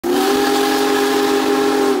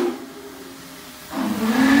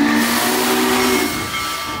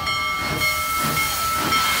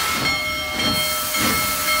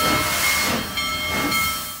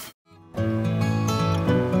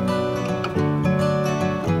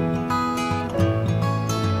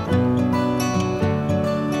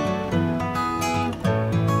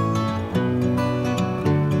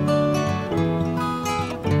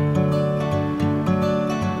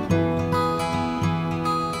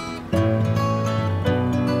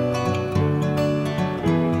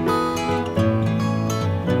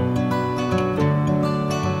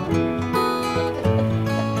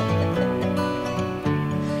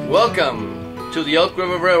the Elk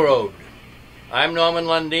River Railroad. I'm Norman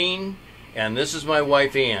Lundin, and this is my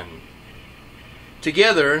wife Ann.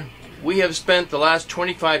 Together, we have spent the last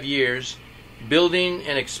 25 years building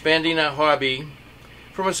and expanding our hobby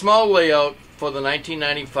from a small layout for the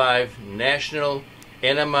 1995 National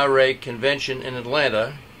NMRA Convention in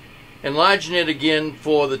Atlanta, enlarging it again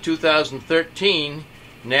for the 2013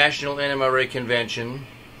 National NMRA Convention,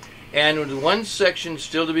 and with one section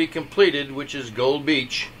still to be completed, which is Gold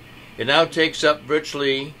Beach, it now takes up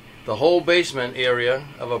virtually the whole basement area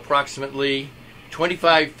of approximately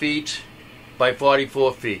 25 feet by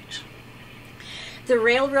 44 feet. The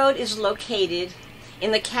railroad is located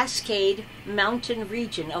in the Cascade Mountain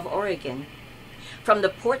region of Oregon, from the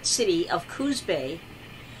port city of Coos Bay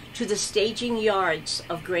to the staging yards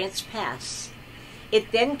of Grants Pass.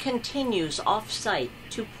 It then continues off-site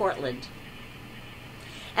to Portland.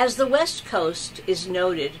 As the West Coast is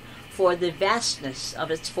noted for the vastness of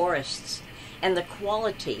its forests and the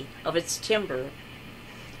quality of its timber,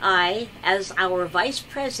 I, as our Vice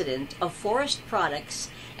President of Forest Products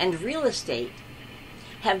and Real Estate,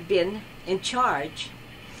 have been in charge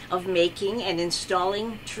of making and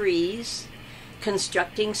installing trees,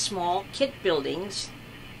 constructing small kit buildings,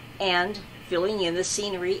 and filling in the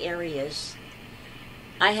scenery areas.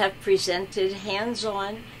 I have presented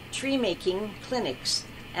hands-on tree-making clinics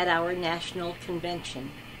at our national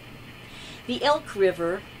convention. The Elk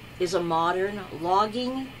River is a modern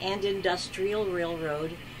logging and industrial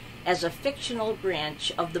railroad as a fictional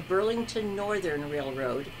branch of the Burlington Northern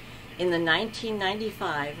Railroad in the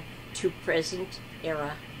 1995 to present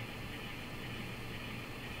era.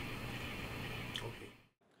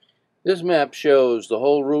 This map shows the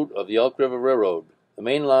whole route of the Elk River Railroad, the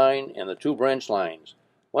main line and the two branch lines.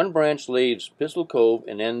 One branch leaves Pistol Cove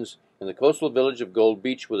and ends in the coastal village of Gold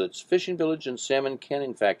Beach with its fishing village and salmon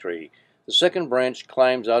canning factory. The second branch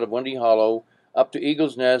climbs out of Windy Hollow up to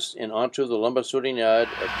Eagle's Nest and onto the lumber sorting yard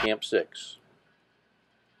at Camp 6.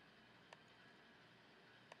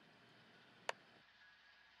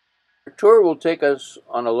 Our tour will take us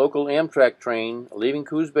on a local Amtrak train leaving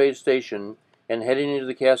Coos Bay Station and heading into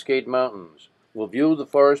the Cascade Mountains. We'll view the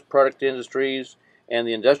forest product industries and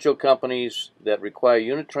the industrial companies that require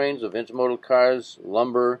unit trains of intermodal cars,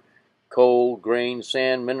 lumber, coal, grain,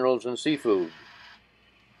 sand, minerals, and seafood.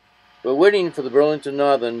 We're waiting for the Burlington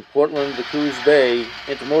Northern, Portland to Coos Bay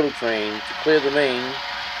intermodal train to clear the main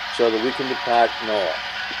so that we can depart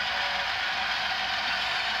north.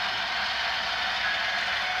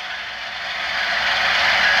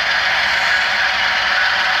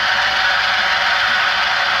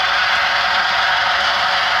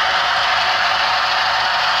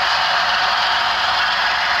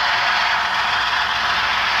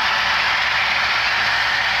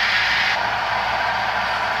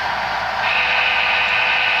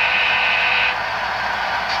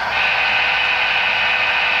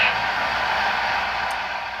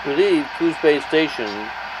 We leave Coos Bay Station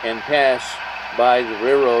and pass by the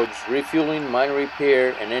railroad's refueling, minor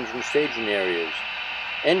repair, and engine staging areas.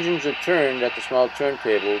 Engines are turned at the small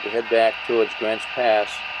turntable to head back towards Grants Pass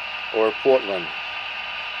or Portland.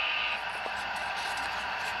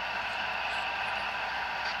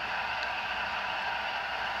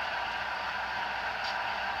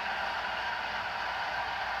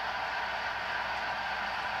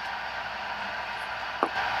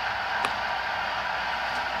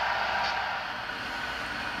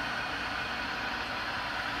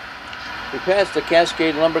 We passed the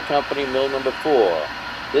Cascade Lumber Company Mill Number 4.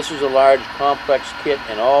 This is a large, complex kit,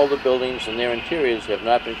 and all the buildings and their interiors have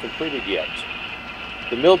not been completed yet.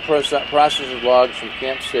 The mill processes logs from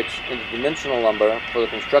Camp 6 into dimensional lumber for the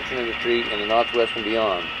construction industry in the Northwest and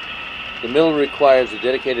beyond. The mill requires a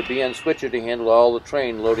dedicated BN switcher to handle all the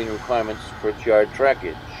train loading requirements for its yard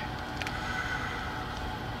trackage.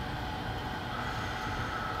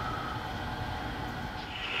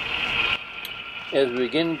 As we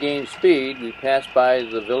begin to gain speed, we pass by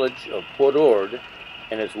the village of Port Ord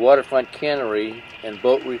and its waterfront cannery and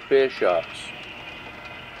boat repair shops.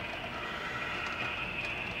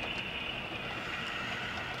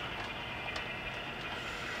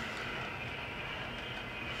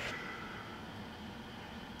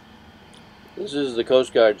 This is the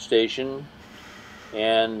Coast Guard station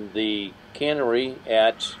and the cannery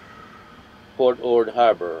at Port Ord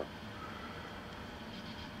Harbor.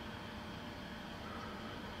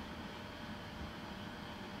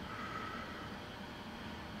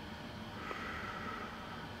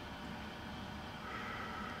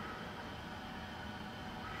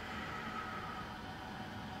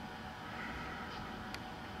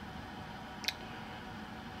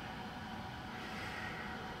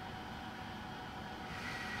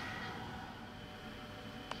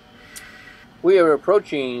 We are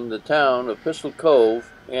approaching the town of Pistol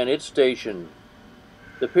Cove and its station.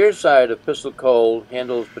 The pier side of Pistol Cove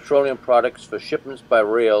handles petroleum products for shipments by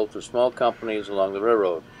rail to small companies along the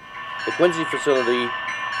railroad. The Quincy facility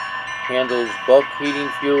handles bulk heating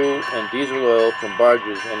fuel and diesel oil from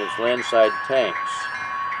barges and its landside tanks.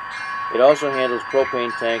 It also handles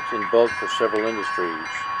propane tanks in bulk for several industries.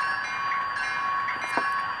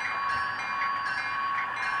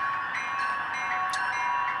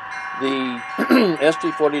 The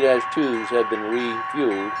ST-40-2s have been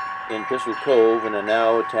refueled in Pistol Cove and are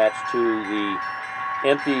now attached to the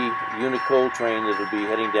empty unit coal train that will be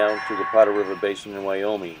heading down to the Powder River Basin in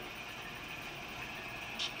Wyoming.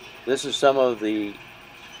 This is some of the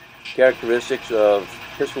characteristics of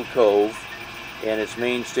Pistol Cove and its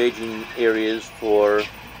main staging areas for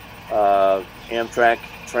Amtrak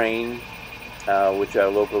train, which our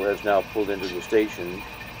local has now pulled into the station,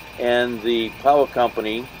 and the power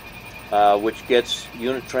company, which gets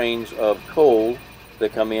unit trains of coal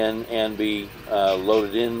that come in and be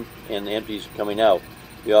loaded in, and the empties coming out.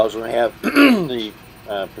 We also have the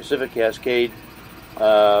Pacific Cascade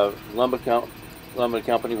lumber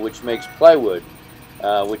company, which makes plywood,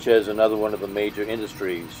 which is another one of the major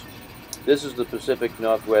industries. This is the Pacific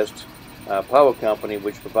Northwest Power Company,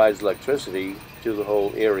 which provides electricity to the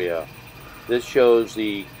whole area. This shows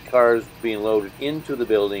the cars being loaded into the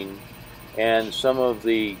building and some of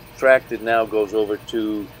the track that now goes over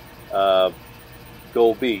to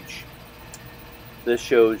Gold Beach. This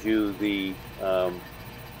shows you the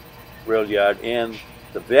rail yard and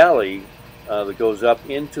the valley that goes up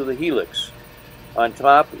into the helix. On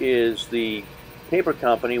top is the paper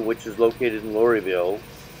company, which is located in Laurierville,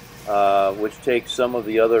 which takes some of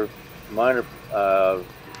the other minor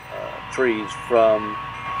trees from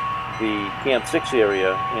the Camp 6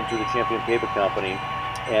 area into the Champion Paper Company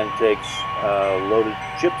and takes loaded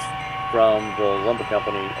chips from the lumber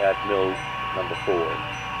company at mill number 4.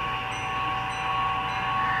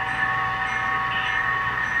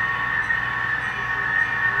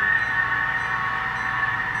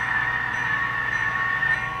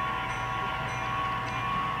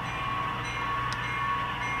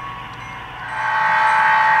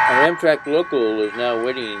 Our Amtrak local is now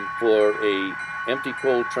waiting for a empty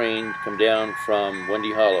coal train to come down from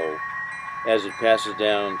Wendy Hollow as it passes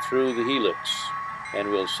down through the helix, and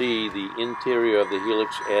we'll see the interior of the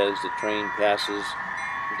helix as the train passes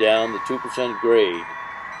down the 2% grade.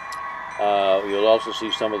 You'll also see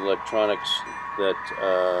some of the electronics that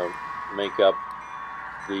make up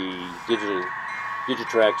the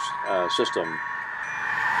Digitrax system.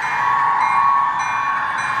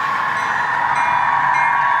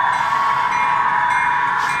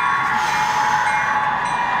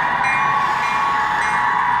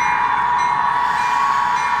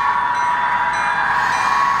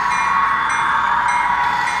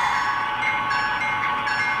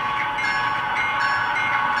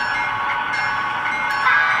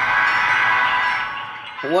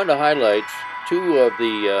 I want to highlight two of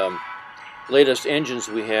the latest engines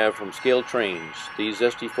we have from Scale Trains. These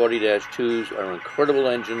ST-40-2s are incredible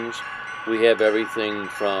engines. We have everything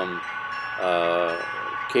from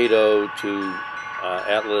Cato to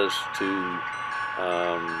Atlas to,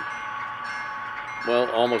 well,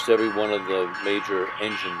 almost every one of the major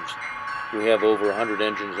engines. We have over 100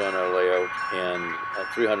 engines on our layout and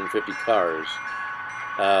 350 cars.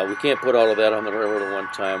 We can't put all of that on the railroad at one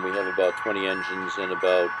time. We have about 20 engines and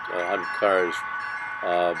about 100 cars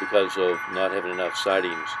because of not having enough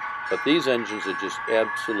sidings. But these engines are just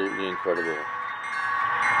absolutely incredible.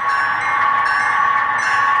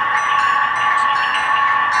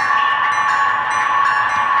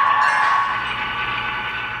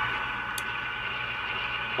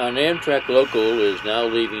 An Amtrak local is now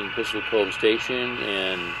leaving Pistol Cove Station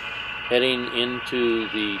and heading into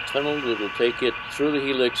the tunnel that will take it through the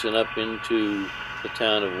helix and up into the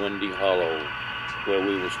town of Wendy Hollow, where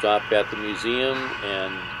we will stop at the museum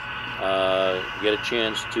and get a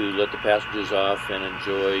chance to let the passengers off and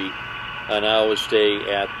enjoy an hour's stay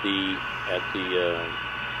at the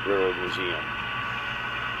Railroad Museum.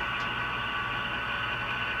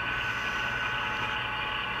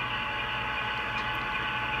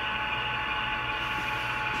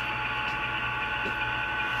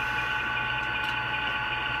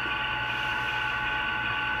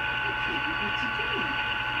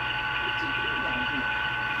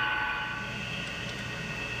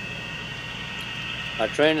 Our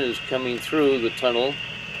train is coming through the tunnel,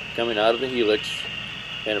 coming out of the helix,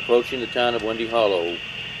 and approaching the town of Wendy Hollow.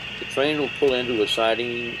 The train will pull into a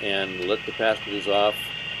siding and let the passengers off,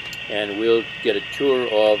 and we'll get a tour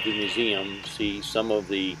of the museum, see some of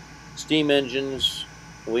the steam engines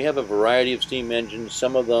We have a variety of steam engines.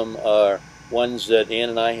 Some of them are ones that Ann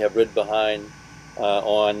and I have ridden behind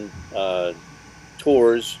on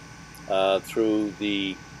tours through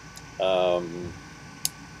the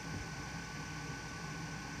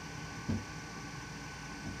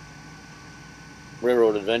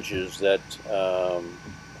railroad adventures that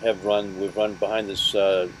we've run behind this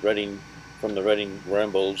Reading, from the Reading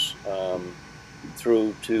Rambles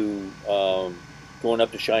through to going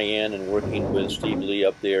up to Cheyenne and working with Steve Lee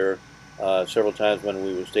up there several times when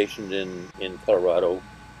we were stationed in Colorado,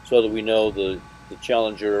 so that we know the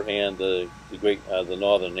Challenger and the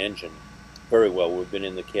Northern engine very well. We've been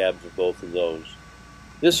in the cabs of both of those.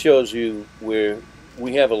 This shows you where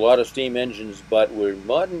we have a lot of steam engines, but we're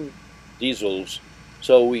modern diesels.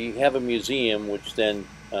 So we have a museum which then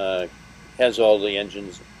has all the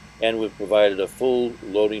engines, and we've provided a full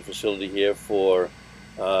loading facility here for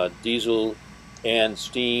diesel and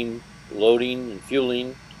steam loading and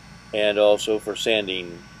fueling, and also for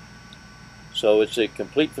sanding. So it's a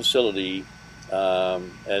complete facility,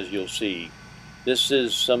 as you'll see. This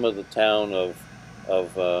is some of the town of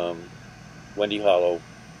Wendy Hollow,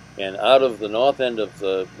 and out of the north end of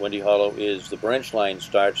the Wendy Hollow is the branch line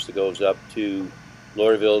starts that goes up to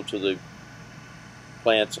Laurierville, to the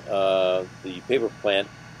plant, the paper plant,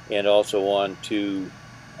 and also on to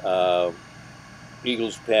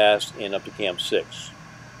Eagles Pass and up to Camp 6.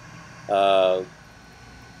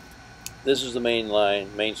 This is the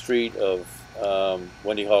main street of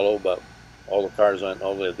Wendy Hollow, but all the cars aren't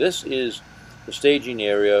all there. This is the staging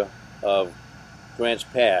area of Grants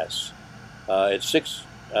Pass. It's 6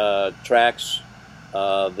 tracks.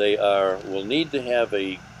 They will need to have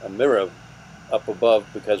a mirror up above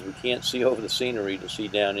because we can't see over the scenery to see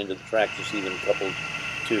down into the track to see them coupled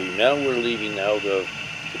too. Now we're leaving out of,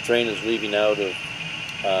 the train is leaving out of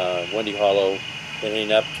Wendy Hollow and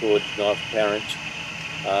heading up towards North Parent,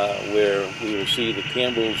 where we will see the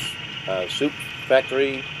Campbell's soup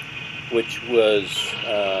factory, which was,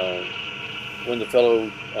 when the fellow,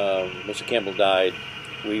 Mr. Campbell, died,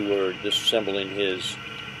 we were disassembling his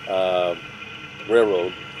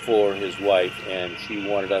railroad for his wife, and she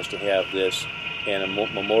wanted us to have this and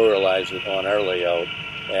memorialize it on our layout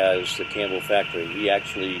as the Campbell factory.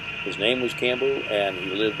 His name was Campbell, and he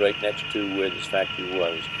lived right next to where this factory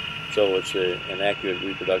was. So it's an accurate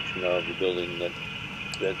reproduction of the building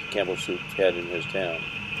that Campbell Soup had in his town.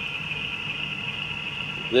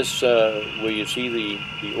 This, where you see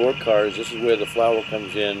the ore cars, this is where the flour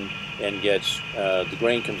comes in and gets, the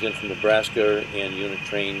grain comes in from Nebraska in unit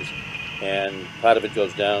trains, and part of it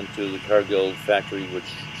goes down to the Cargill factory,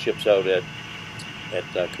 which ships out at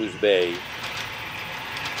Coos Bay.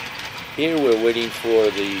 Here we're waiting for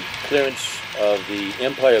the clearance of the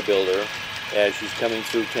Empire Builder as she's coming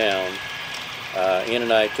through town. Ann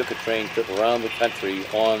and I took a train trip around the country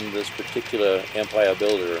on this particular Empire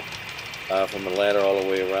Builder, from Atlanta all the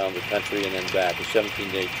way around the country and then back, a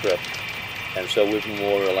 17-day trip. And so we've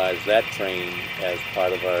memorialized that train as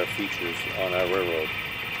part of our features on our railroad.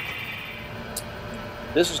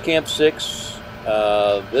 This is Camp 6.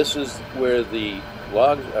 This is where the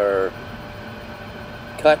logs are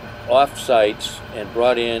cut off sites and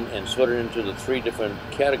brought in and sorted into the 3 different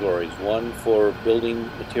categories. One for building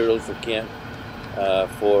materials for camp,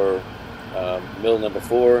 for mill number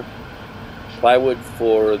 4, plywood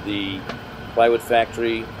for the plywood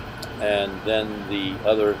factory, and then the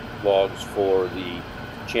other logs for the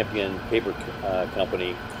Champion Paper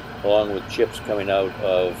Company, along with chips coming out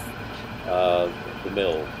of the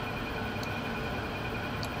mill.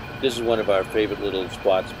 This is one of our favorite little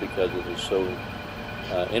spots because it is so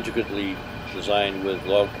intricately designed with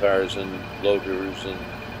log cars and loaders,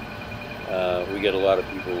 and we get a lot of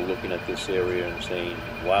people looking at this area and saying,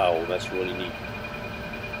 wow, that's really neat.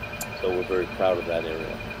 So we're very proud of that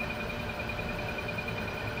area.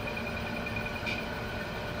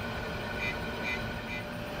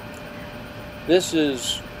 This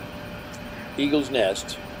is Eagle's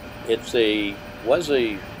Nest. It was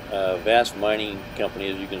a vast mining company.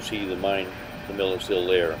 As you can see, the mill is still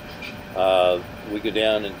there. We go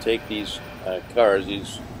down and take these cars,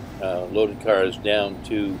 these loaded cars, down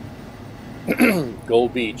to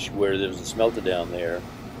Gold Beach, where there's a smelter down there,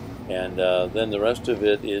 and then the rest of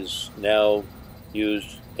it is now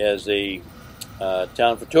used as a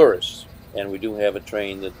town for tourists. And we do have a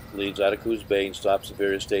train that leaves out of Coos Bay and stops at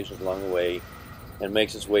various stations along the way and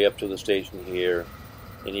makes its way up to the station here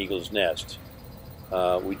in Eagle's Nest.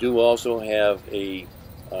 We do also have a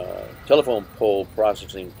telephone pole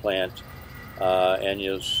processing plant, and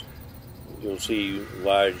you'll see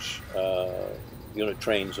large unit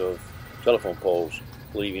trains of telephone poles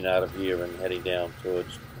leaving out of here and heading down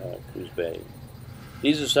towards Coos Bay.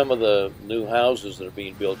 These are some of the new houses that are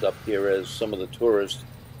being built up here as some of the tourists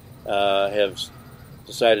have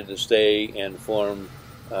decided to stay and form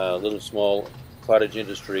little small cottage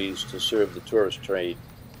industries to serve the tourist trade.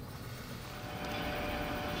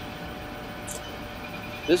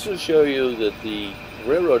 This will show you that the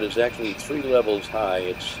railroad is actually 3 levels high.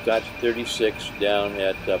 It starts 36 down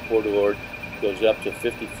at Port Ord, goes up to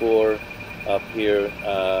 54 up here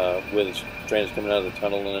where the train is coming out of the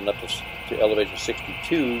tunnel, and then up to elevation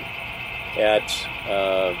 62 at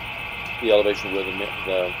the elevation where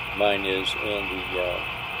the mine is and the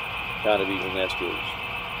town of Eagle Nest is.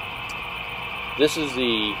 This is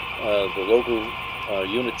the local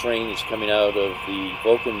unit train that's coming out of the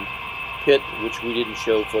Vulcan pit, which we didn't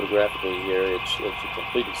show photographically here. It's a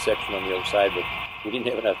completed section on the other side, but we didn't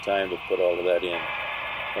have enough time to put all of that in.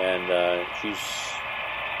 And she's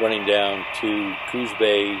running down to Coos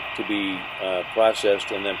Bay to be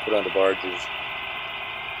processed and then put onto barges.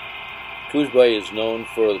 Coos Bay is known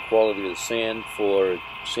for the quality of the sand, for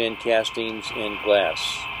sand castings and glass.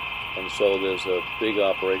 And so there's a big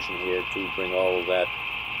operation here to bring all of that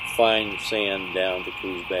fine sand down to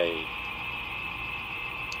Coos Bay.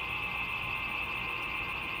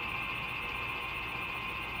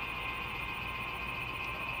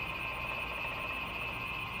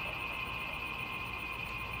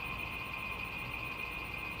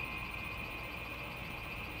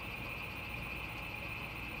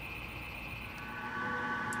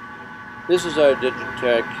 This is our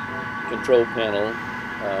Digitech control panel.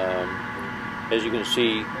 As you can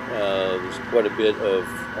see, there's quite a bit of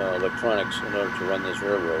electronics in order to run this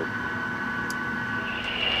railroad.